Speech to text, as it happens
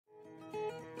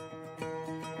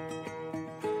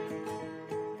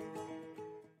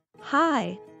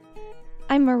Hi.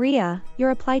 I'm Maria,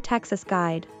 your ApplyTexas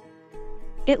guide.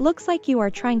 It looks like you are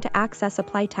trying to access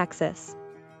ApplyTexas.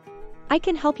 I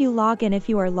can help you log in if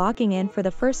you are logging in for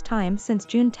the first time since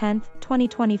June 10,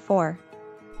 2024.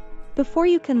 Before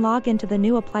you can log into the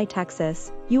new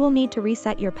ApplyTexas, you will need to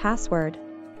reset your password.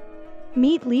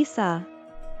 Meet Lisa.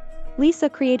 Lisa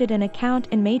created an account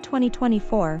in May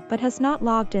 2024 but has not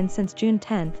logged in since June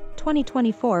 10,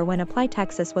 2024 when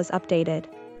ApplyTexas was updated.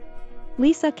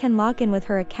 Lisa can log in with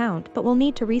her account but will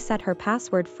need to reset her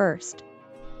password first.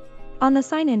 On the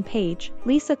sign-in page,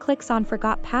 Lisa clicks on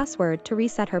Forgot Password to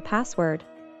reset her password.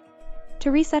 To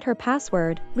reset her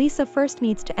password, Lisa first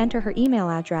needs to enter her email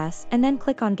address and then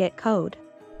click on Get Code.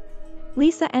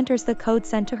 Lisa enters the code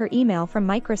sent to her email from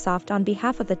Microsoft on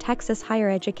behalf of the Texas Higher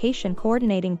Education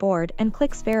Coordinating Board and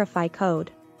clicks Verify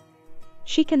Code.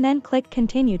 She can then click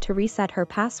Continue to reset her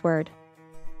password.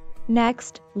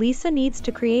 Next, Lisa needs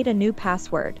to create a new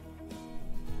password.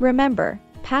 Remember,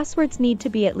 passwords need to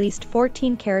be at least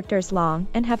 14 characters long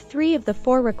and have 3 of the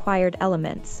 4 required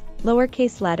elements: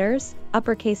 lowercase letters,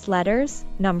 uppercase letters,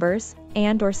 numbers,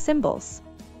 and/or symbols.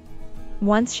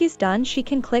 Once she's done, she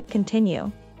can click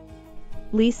Continue.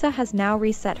 Lisa has now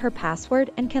reset her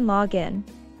password and can log in.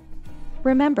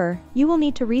 Remember, you will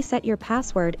need to reset your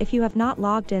password if you have not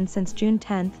logged in since June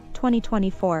 10,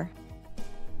 2024.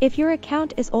 If your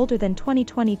account is older than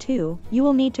 2022, you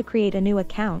will need to create a new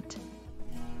account.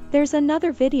 There's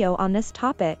another video on this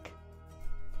topic.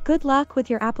 Good luck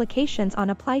with your applications on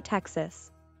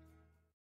ApplyTexas.